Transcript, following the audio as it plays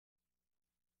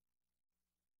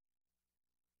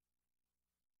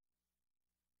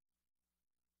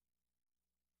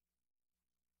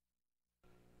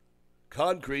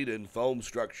Concrete and Foam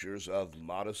Structures of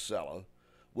Monticello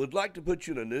would like to put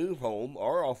you in a new home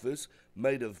or office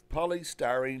made of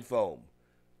polystyrene foam.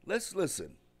 Let's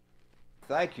listen.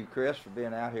 Thank you, Chris, for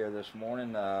being out here this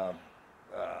morning.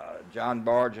 John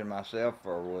Bargh and myself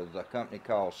are with a company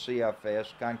called CFS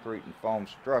Concrete and Foam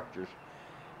Structures.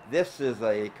 This is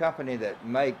a company that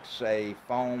makes a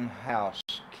foam house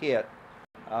kit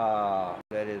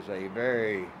that is a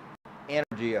very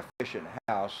energy efficient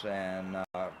house and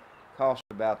costs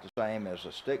about the same as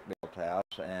a stick-built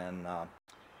house and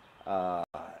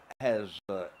has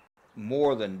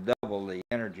more than double the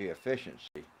energy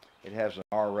efficiency. It has an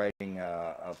R rating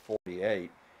of 48.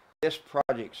 This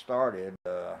project started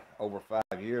over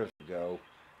 5 years ago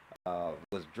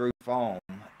with Drew Foam,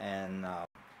 and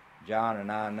John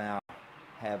and I now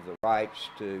have the rights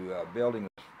to building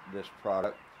this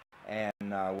product, and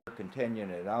we're continuing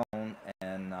it on,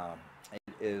 and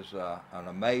it is an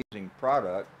amazing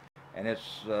product, and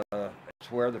it's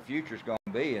where the future's going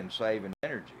to be in saving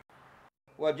energy.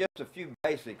 Well, just a few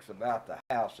basics about the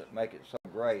house that make it so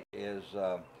great is,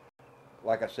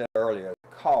 like I said earlier, the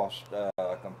cost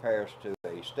compares to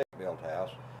a stick-built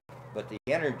house, but the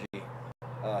energy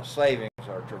savings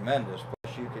are tremendous.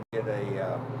 Plus, you can get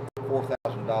a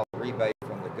 $4,000 rebate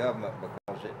from the government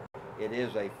because it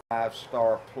is a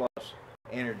 5-star plus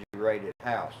energy-rated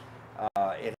house.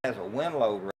 It has a wind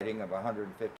load rating of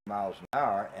 150 miles an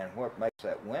hour, and what makes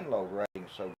that wind load rating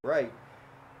so great,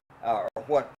 or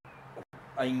what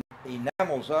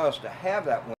enamels us to have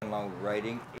that wind load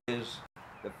rating, is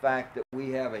the fact that we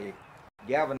have a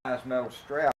galvanized metal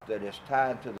strap that is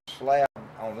tied to the slab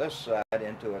on this side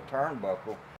into a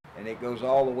turnbuckle, and it goes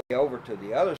all the way over to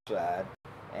the other side,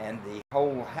 and the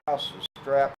whole house is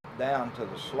strapped down to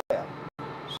the slab.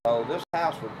 So this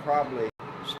house would probably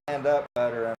stand up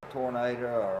better in a tornado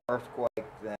or earthquake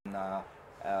than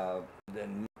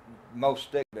most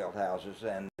stick-built houses,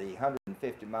 and the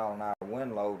 150 mile an hour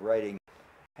wind load rating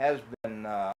has been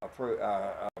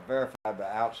verified by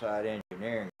outside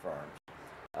engineering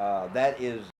firms. That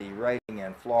is the rating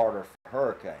in Florida for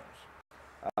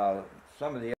hurricanes.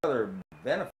 Some of the other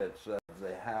benefits of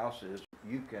the house is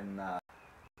you can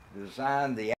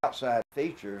design the outside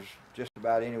features just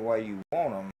about any way you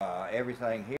want them.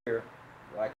 Everything here,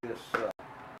 like this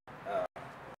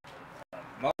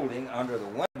molding under the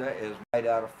window, is made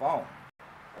out of foam,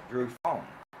 Drew foam,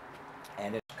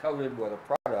 and it's coated with a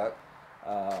product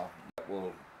that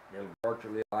will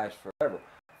virtually last forever.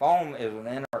 Foam is an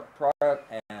inert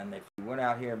product, and if you went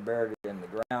out here and buried it in the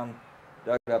ground,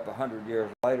 dug it up 100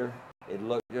 years later, it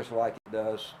looked just like it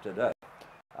does today.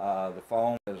 The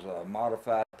foam is a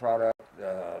modified product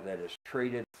that is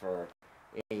treated for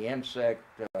any insect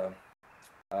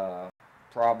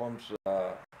problems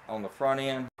on the front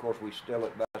end. Of course, we still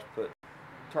at best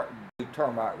do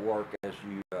termite work as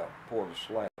you pour the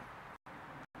slab.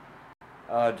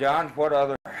 John, what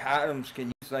other items can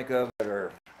you think of that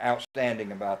are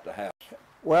outstanding about the house?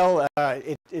 Well,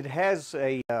 it has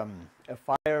a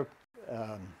fire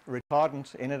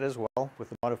retardant in it as well with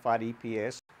the modified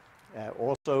EPS.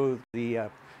 Also, the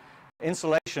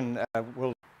insulation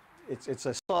it's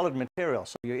a solid material,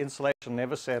 so your insulation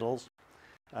never settles.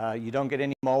 You don't get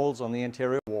any molds on the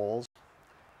interior walls.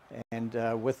 And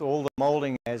with all the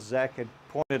molding, as Zach had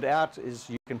pointed out, is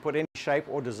you can put any shape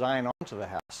or design onto the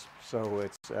house. So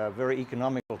it's very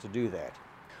economical to do that.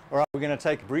 All right, we're going to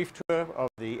take a brief tour of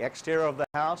the exterior of the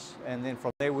house, and then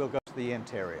from there we'll go to the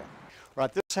interior.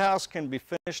 Right, this house can be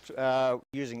finished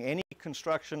using any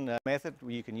construction method.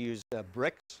 You can use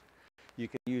bricks, you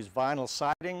can use vinyl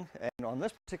siding, and on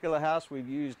this particular house we've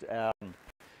used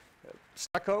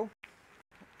stucco,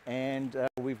 and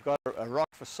we've got a rock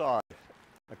facade,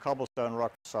 a cobblestone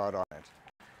rock facade on it.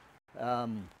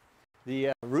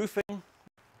 The roofing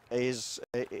is,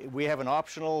 we have an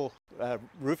optional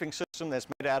roofing system that's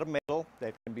made out of metal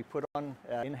that can be put on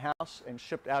in-house and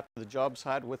shipped out to the job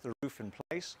site with the roof in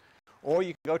place. Or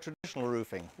you can go traditional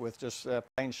roofing with just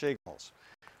plain shingles.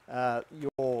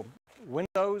 Your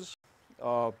windows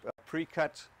are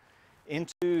pre-cut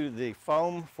into the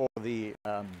foam for the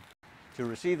to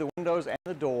receive the windows and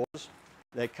the doors.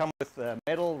 They come with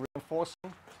metal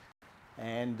reinforcing,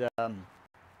 and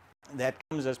that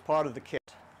comes as part of the kit.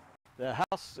 The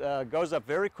house goes up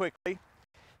very quickly.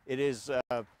 It is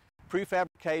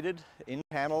prefabricated in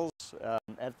panels at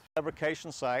the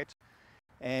fabrication site,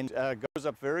 and goes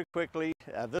up very quickly.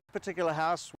 This particular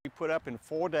house we put up in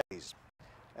 4 days.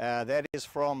 That is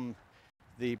from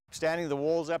the standing the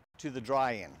walls up to the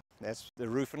dry-in. That's the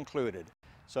roof included.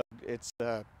 So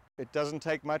it doesn't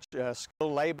take much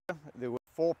skilled labor. There were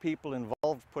 4 people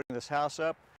involved putting this house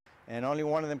up, and only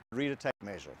one of them could read a tape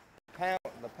measure.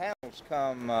 panels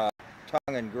come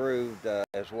tongue and grooved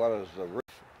as well as the roof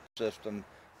system,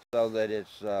 so that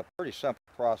it's a pretty simple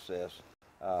process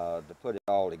to put it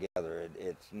all together.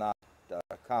 It's not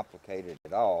complicated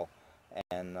at all,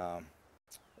 and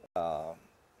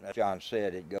as John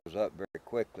said, it goes up very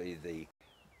quickly to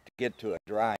get to a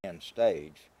dry-in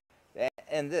stage.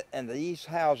 And these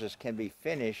houses can be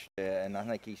finished, and I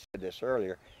think he said this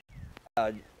earlier,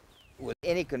 with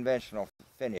any conventional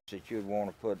finish that you'd want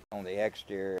to put on the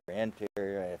exterior or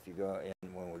interior. If you go in,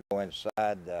 when we go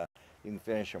inside, you can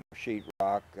finish them with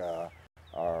sheetrock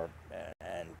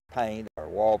and paint or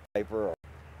wallpaper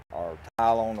or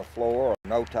tile on the floor or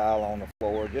no tile on the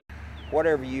floor. Just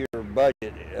whatever your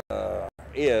budget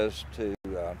is to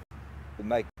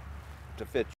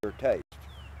fit your taste.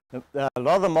 A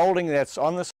lot of the molding that's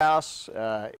on this house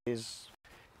is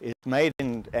made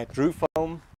at Drew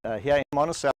Foam here in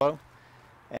Monticello,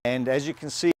 and as you can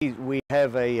see, we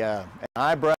have an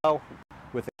eyebrow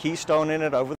with a keystone in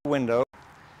it over the window.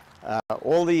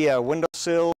 All the window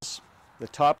sills, the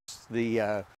tops,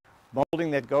 the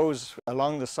molding that goes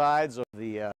along the sides of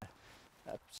the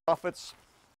soffits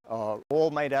are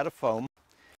all made out of foam.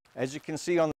 As you can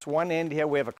see on this one end here,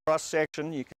 we have a cross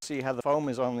section. You can see how the foam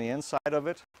is on the inside of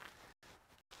it,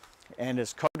 and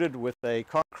is coated with a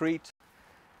concrete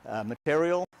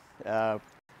material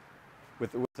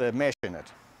with the mesh in it.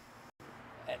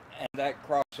 And that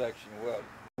cross section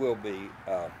will be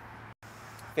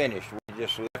finished. We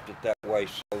just left it that way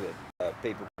so that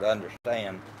people could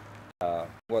understand how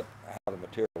the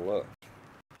material looks.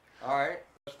 All right,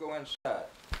 let's go inside.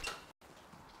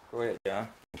 Go ahead, John.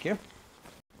 Thank you.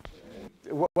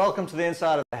 Welcome to the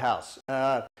inside of the house.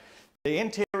 The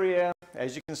interior,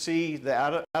 as you can see, the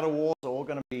outer walls are all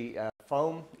going to be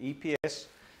foam, EPS.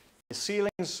 The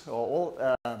ceilings are all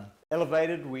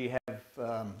elevated. We have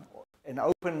an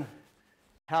open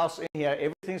house in here.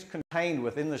 Everything's contained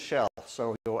within the shell,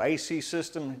 so your AC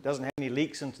system doesn't have any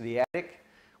leaks into the attic,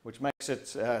 which makes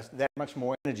it that much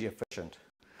more energy efficient.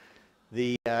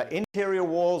 The interior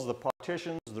walls, the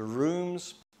partitions, the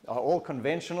rooms are all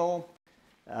conventional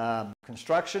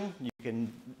construction. You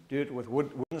can do it with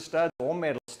wooden studs or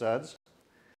metal studs,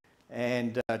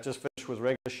 and just finish with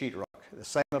regular sheetrock. The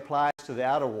same applies to the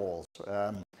outer walls.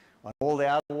 On all the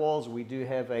outer walls, we do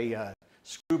have a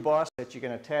screw boss that you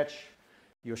can attach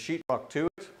your sheetrock to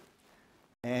it.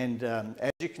 And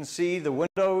as you can see, the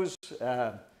windows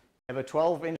have a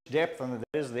 12-inch depth, and that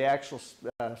is the actual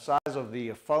size of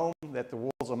the foam that the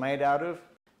walls are made out of,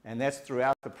 and that's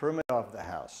throughout the perimeter of the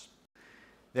house.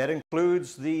 That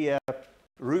includes the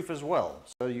roof as well.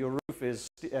 So your roof is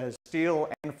steel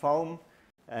and foam,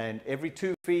 and every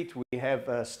 2 feet we have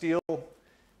a steel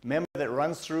member that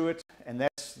runs through it, and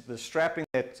that's the strapping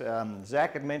that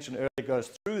Zach had mentioned earlier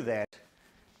goes through that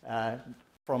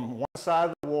from one side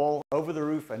of the wall, over the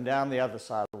roof, and down the other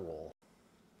side of the wall.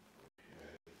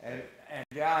 And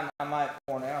John, I might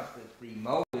point out that the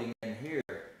molding in here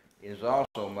is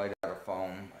also made out of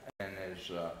foam and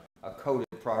is a coated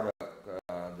product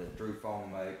that Drew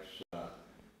Foam makes,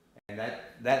 and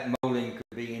that molding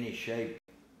could be any shape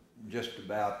just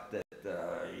about that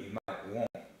you might want.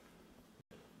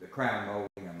 The crown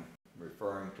molding I'm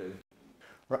referring to.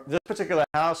 This particular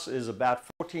house is about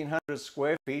 1,400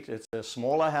 square feet. It's a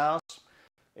smaller house.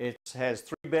 It has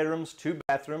 3 bedrooms, 2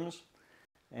 bathrooms,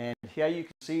 and here you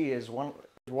can see is one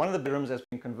of the bedrooms has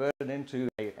been converted into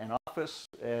an office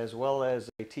as well as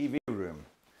a TV room.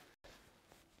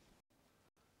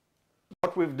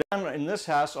 What we've done in this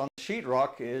house on the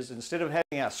sheetrock is, instead of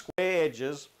having our square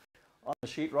edges on the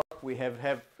sheetrock, we have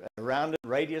a rounded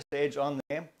radius edge on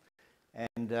there,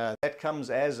 and that comes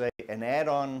as an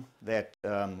add-on that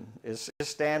is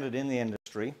standard in the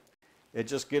industry. It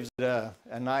just gives it a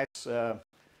nice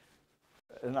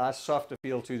softer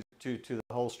feel to the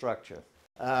whole structure.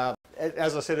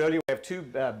 As I said earlier, we have 2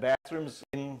 bathrooms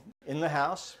in the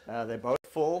house. They're both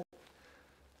full.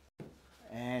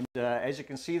 And as you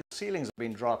can see, the ceilings have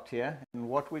been dropped here. And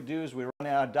what we do is we run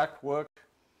our duct work.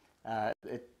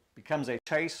 It becomes a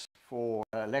chase for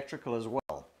electrical as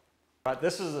well. Right,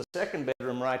 this is the second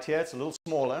bedroom right here. It's a little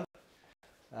smaller.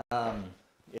 There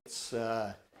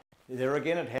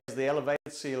again, it has the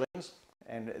elevated ceilings.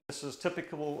 And this is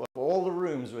typical of all the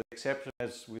rooms, with the exception,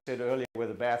 as we said earlier, where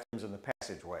the bathrooms and the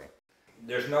passageway.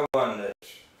 There's no one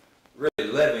that's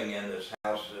really living in this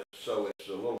house, so it's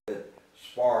a little bit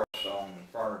sparse on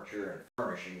furniture and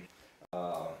furnishings.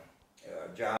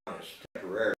 John is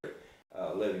temporarily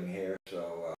living here,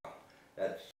 so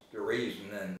that's the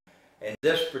reason. And in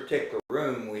this particular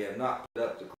room, we have not put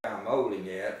up the crown molding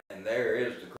yet, and there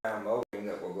is the crown molding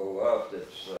that will go up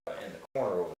that's in the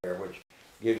corner over there, which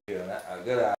gives you a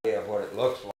good idea of what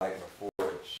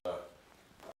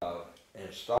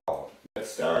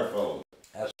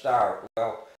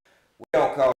well, we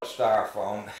don't call it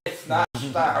styrofoam. It's not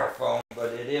styrofoam, but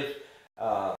it is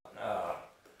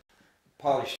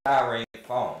polystyrene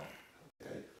foam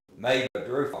made of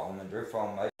Drew foam, and Drew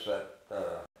foam makes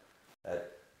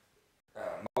that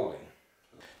molding.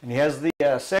 And here's the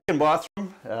second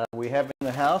bathroom we have in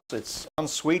the house. It's en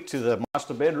suite to the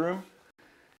master bedroom.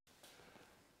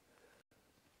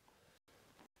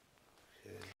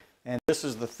 And this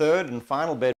is the third and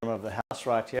final bedroom of the house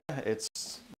right here.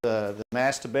 It's the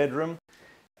master bedroom.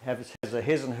 Has a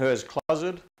his and hers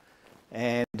closet.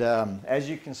 And as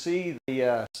you can see,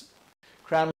 the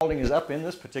crown molding is up in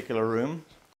this particular room.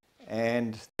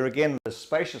 And there again, the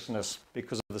spaciousness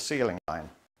because of the ceiling line.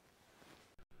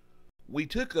 We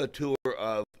took a tour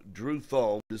of Drew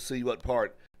Foam to see what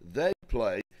part they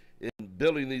play in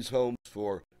building these homes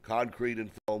for concrete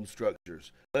and foam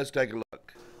structures. Let's take a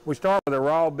look. We start with a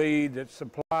raw bead that's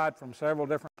supplied from several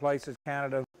different places,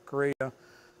 Canada, Korea,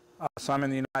 some in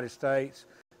the United States.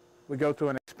 We go through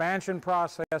an expansion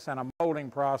process and a molding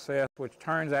process, which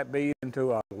turns that bead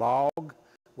into a log,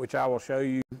 which I will show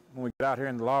you when we get out here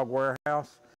in the log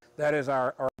warehouse. That is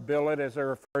our billet, as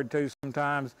they're referred to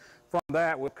sometimes. From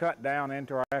that, we'll cut down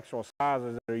into our actual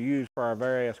sizes that are used for our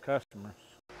various customers.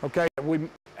 Okay,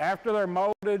 after they're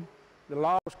molded, the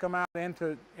logs come out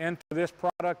into this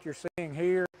product you're seeing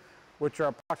here, which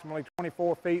are approximately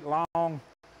 24 feet long.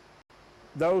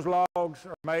 Those logs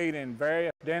are made in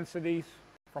various densities,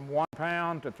 from 1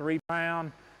 pound to 3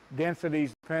 pound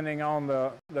densities, depending on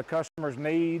the customer's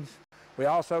needs. We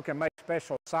also can make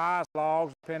special size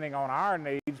logs depending on our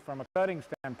needs from a cutting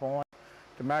standpoint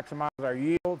to maximize our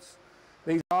yields.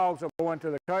 These logs will go into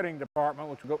the cutting department,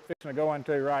 which we're fixing to go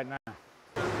into right now.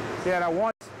 Yeah, now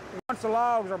once the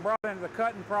logs are brought into the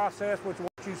cutting process, which is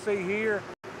what you see here,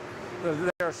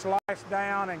 they're sliced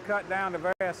down and cut down to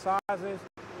various sizes.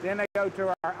 Then they go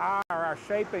to our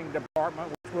shaping department,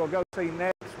 which we'll go see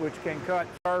next, which can cut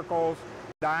circles,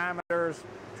 diameters,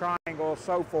 triangles,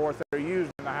 so forth that are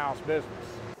used in the house business.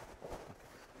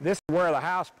 This is where the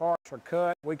house parts are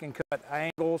cut. We can cut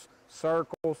angles,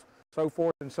 circles, so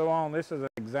forth and so on. This is an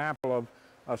example of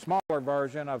a smaller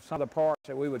version of some of the parts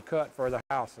that we would cut for the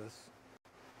houses.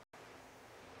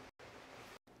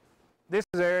 This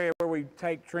is the area where we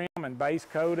take trim and base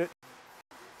coat it.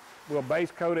 We'll base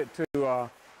coat it to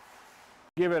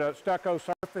give it a stucco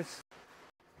surface.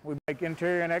 We make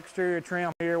interior and exterior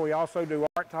trim here. We also do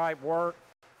art type work.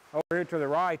 Over here to the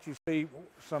right, you see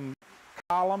some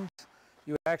columns.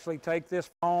 You would actually take this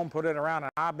foam, put it around an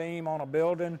I-beam on a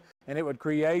building, and it would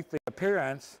create the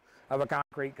appearance of a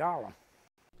concrete column.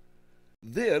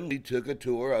 Then we took a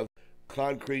tour of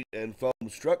Concrete and Foam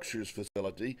Structures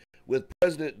facility with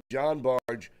President John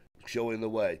Bargh showing the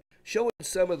way, showing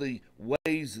some of the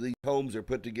ways these homes are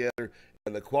put together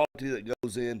and the quality that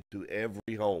goes into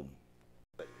every home.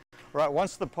 Right,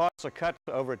 once the parts are cut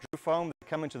over at Drew Foam, they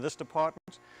come into this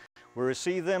department. We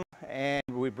receive them and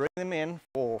we bring them in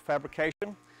for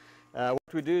fabrication. What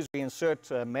we do is we insert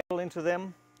metal into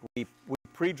them. We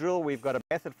pre-drill. We've got a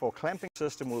method for clamping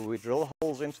system where we drill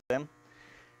holes into them.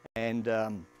 And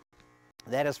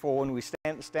that is for when we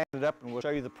stand it up, and we'll show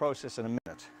you the process in a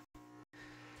minute.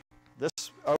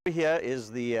 This over here is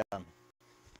the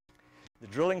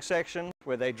drilling section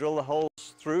where they drill the holes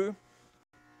through.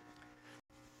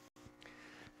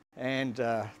 And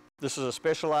this is a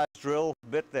specialized drill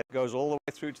bit that goes all the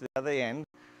way through to the other end,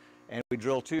 and we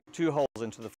drill two holes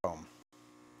into the foam.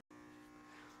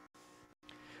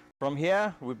 From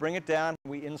here, we bring it down,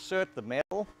 we insert the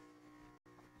metal,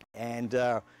 and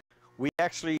we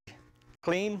actually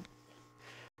clean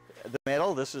the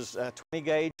metal. This is a 20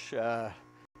 gauge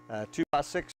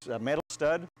 2x6 metal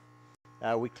stud.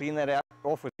 We clean that out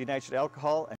off with denatured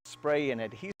alcohol and spray an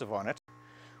adhesive on it,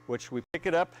 which we pick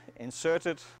it up, insert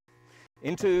it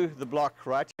into the block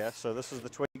right here. So this is the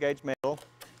 20 gauge metal.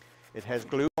 It has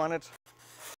glue on it.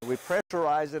 We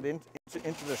pressurize it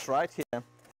into this right here,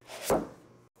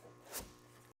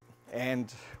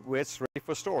 and it's ready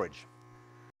for storage.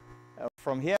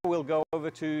 From here we'll go over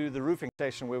to the roofing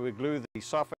station where we glue the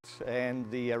soffit and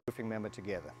the roofing member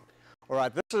together. All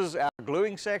right, this is our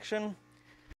gluing section.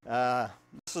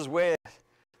 This is where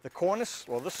the cornice,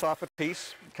 or the soffit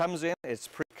piece, comes in. It's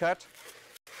pre-cut.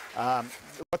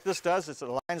 What this does is it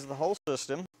aligns the whole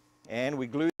system, and we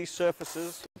glue these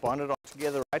surfaces, bond it all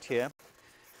together right here,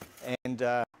 and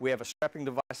we have a strapping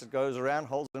device that goes around,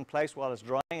 holds it in place while it's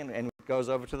drying, and it goes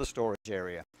over to the storage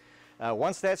area.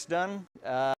 Once that's done,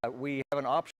 we have an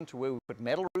option to where we put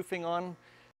metal roofing on,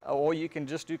 or you can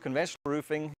just do conventional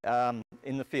roofing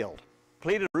in the field.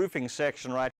 Completed roofing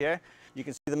section right here. You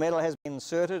can see the metal has been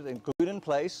inserted and glued in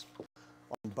place.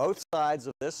 on both sides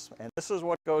of this, and this is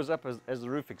what goes up as the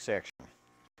roofing section.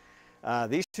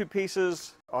 These two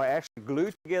pieces are actually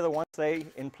glued together once they're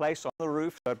in place on the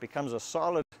roof, so it becomes a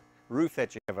solid roof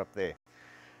that you have up there.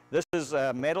 This is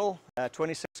a metal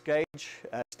 26 gauge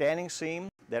standing seam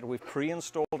that we've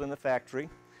pre-installed in the factory,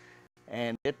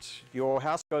 and your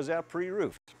house goes out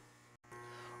pre-roofed.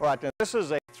 All right, now this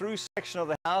is a through section of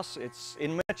the house. It's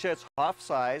in miniature, it's half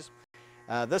size.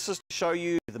 This is to show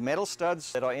you the metal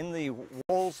studs that are in the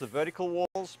walls, the vertical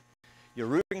walls. Your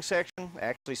roofing section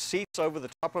actually seats over the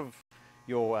top of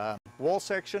your wall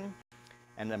section,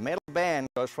 and the metal band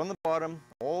goes from the bottom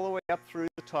all the way up through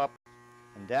the top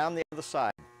and down the other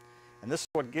side. And this is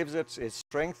what gives it its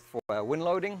strength for wind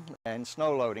loading and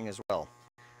snow loading as well.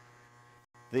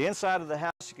 The inside of the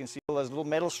house, you can see all those little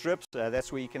metal strips.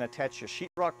 That's where you can attach your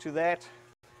sheetrock to that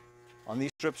on these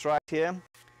strips right here.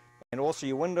 And also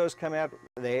your windows come out.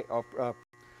 They are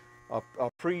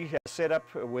pre-set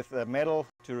up with metal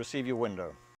to receive your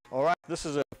window. All right, this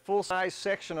is a full-size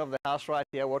section of the house right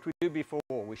here. What we do before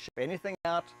we ship anything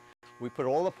out, we put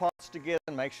all the parts together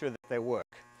and make sure that they work.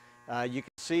 You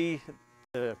can see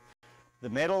the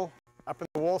metal up in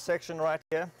the wall section right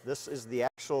here. This is the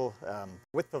actual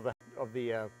width of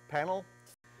the panel.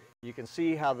 You can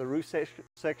see how the roof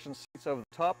section sits over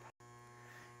the top.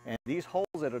 And these holes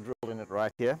that are drilled in it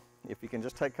right here, if you can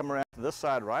just come around to this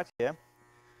side right here,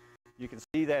 you can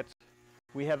see that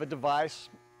we have a device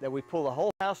that we pull the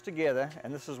whole house together,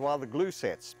 and this is while the glue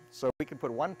sets. So we can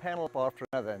put one panel up after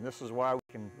another, and this is why we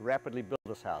can rapidly build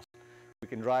this house. We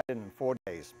can dry it in 4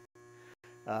 days.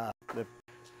 The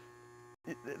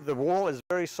wall is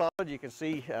very solid. You can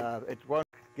see it won't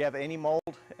gather any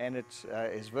mold, and it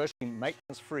is virtually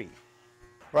maintenance free.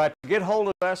 Right, to get hold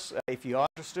of us, if you are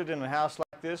interested in a house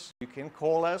like this, you can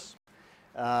call us.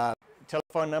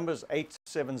 Telephone number is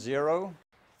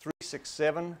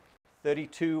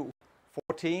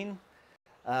 870-367-3214.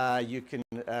 You can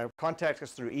contact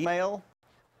us through email,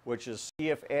 which is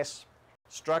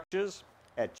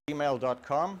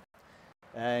cfsstructures@gmail.com.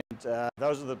 And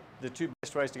those are the two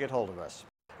best ways to get hold of us.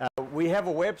 We have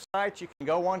a website you can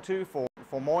go onto for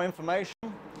more information,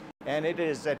 and it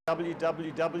is at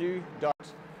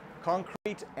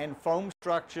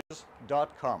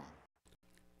www.concreteandfoamstructures.com.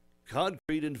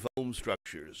 Concrete and Foam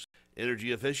Structures,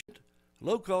 energy efficient,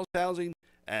 low cost housing,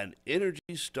 and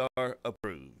Energy Star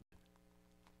approved.